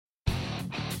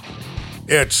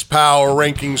It's Power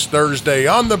Rankings Thursday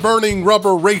on the Burning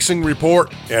Rubber Racing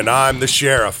Report, and I'm the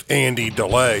Sheriff, Andy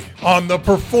DeLay, on the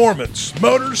Performance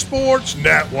Motorsports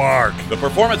Network. The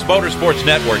Performance Motorsports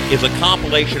Network is a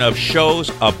compilation of shows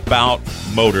about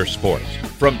motorsports.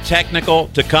 From technical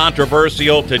to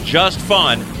controversial to just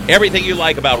fun, everything you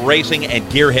like about racing and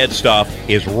gearhead stuff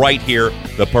is right here,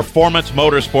 the Performance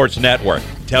Motorsports Network.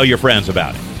 Tell your friends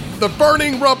about it. The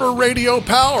Burning Rubber Radio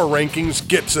Power Rankings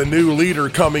gets a new leader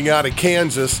coming out of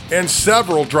Kansas, and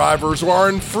several drivers are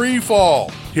in free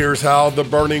fall. Here's how the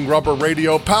Burning Rubber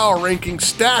Radio Power Rankings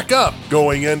stack up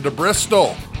going into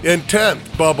Bristol. In 10th,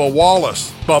 Bubba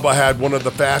Wallace. Bubba had one of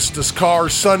the fastest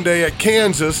cars Sunday at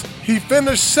Kansas. He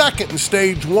finished second in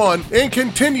Stage 1 and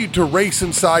continued to race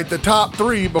inside the top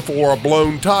 3 before a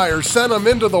blown tire sent him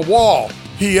into the wall.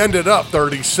 He ended up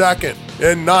 32nd.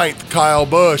 In 9th, Kyle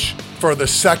Busch. For the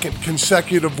second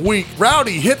consecutive week,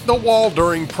 Rowdy hit the wall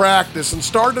during practice and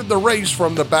started the race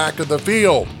from the back of the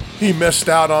field. He missed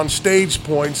out on stage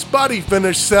points, but he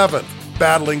finished 7th.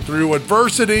 Battling through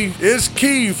adversity is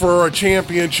key for a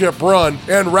championship run,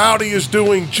 and Rowdy is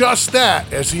doing just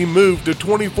that as he moved to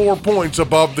 24 points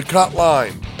above the cut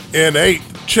line. In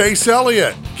 8th, Chase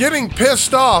Elliott. Getting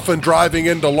pissed off and driving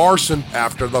into Larson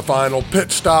after the final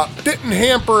pit stop didn't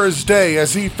hamper his day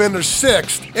as he finished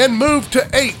 6th and moved to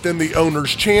 8th in the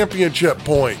Owners' Championship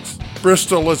points.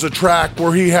 Bristol is a track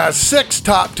where he has 6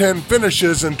 top 10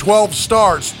 finishes in 12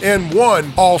 starts and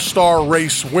 1 All-Star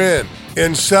race win.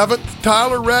 In 7th,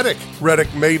 Tyler Reddick.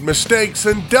 Reddick made mistakes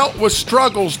and dealt with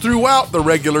struggles throughout the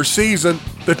regular season.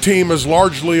 The team has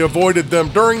largely avoided them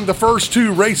during the first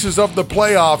 2 races of the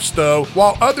playoffs, though,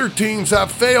 while other teams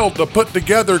have failed to put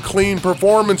together clean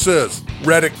performances.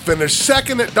 Reddick finished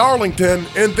second at Darlington,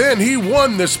 and then he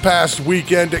won this past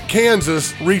weekend at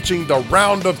Kansas, reaching the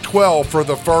round of 12 for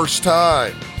the first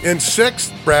time. In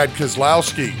 6th, Brad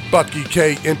Keselowski. Bucky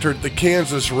K entered the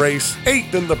Kansas race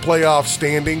 8th in the playoff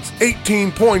standings,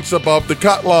 18 points above the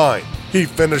cut line. He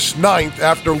finished 9th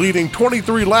after leading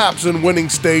 23 laps and winning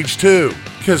Stage 2.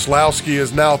 Keselowski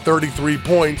is now 33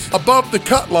 points above the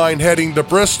cut line heading to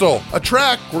Bristol, a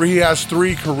track where he has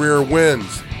 3 career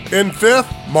wins. In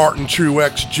 5th, Martin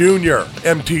Truex Jr.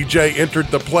 MTJ entered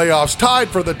the playoffs tied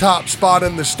for the top spot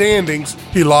in the standings.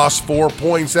 He lost 4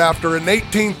 points after an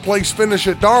 18th place finish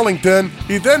at Darlington.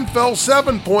 He then fell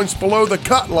 7 points below the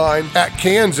cut line at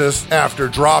Kansas after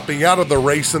dropping out of the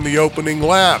race in the opening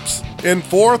laps. In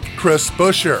 4th, Chris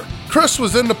Buescher. Chris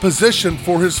was in the position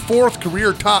for his 4th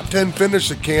career top 10 finish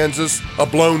at Kansas. A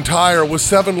blown tire with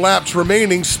 7 laps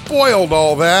remaining spoiled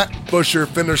all that. Buescher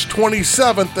finished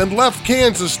 27th and left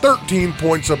Kansas 13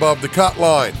 points above the cut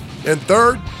line. In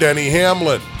 3rd, Denny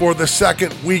Hamlin. For the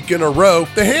 2nd week in a row,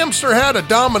 the hamster had a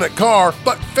dominant car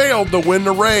but failed to win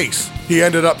the race. He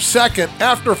ended up 2nd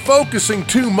after focusing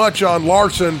too much on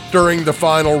Larson during the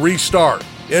final restart.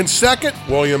 In 2nd,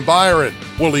 William Byron.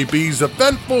 Willie B's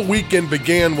eventful weekend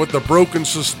began with the broken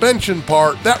suspension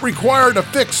part that required a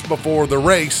fix before the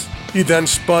race. He then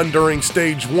spun during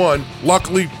Stage 1.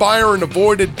 Luckily, Byron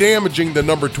avoided damaging the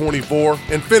number 24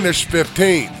 and finished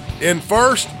 15th. In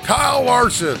 1st, Kyle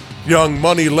Larson. Young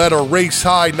Money led a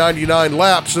race-high 99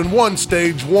 laps and won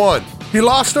Stage 1. He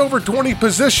lost over 20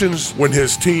 positions when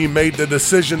his team made the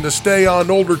decision to stay on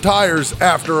older tires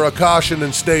after a caution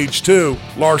in Stage 2.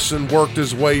 Larson worked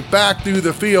his way back through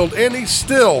the field and he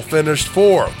still finished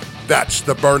 4th. That's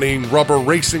the Burning Rubber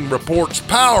Racing Report's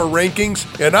Power Rankings,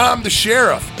 and I'm the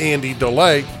Sheriff, Andy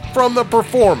DeLay, from the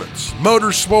Performance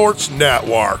Motorsports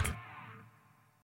Network.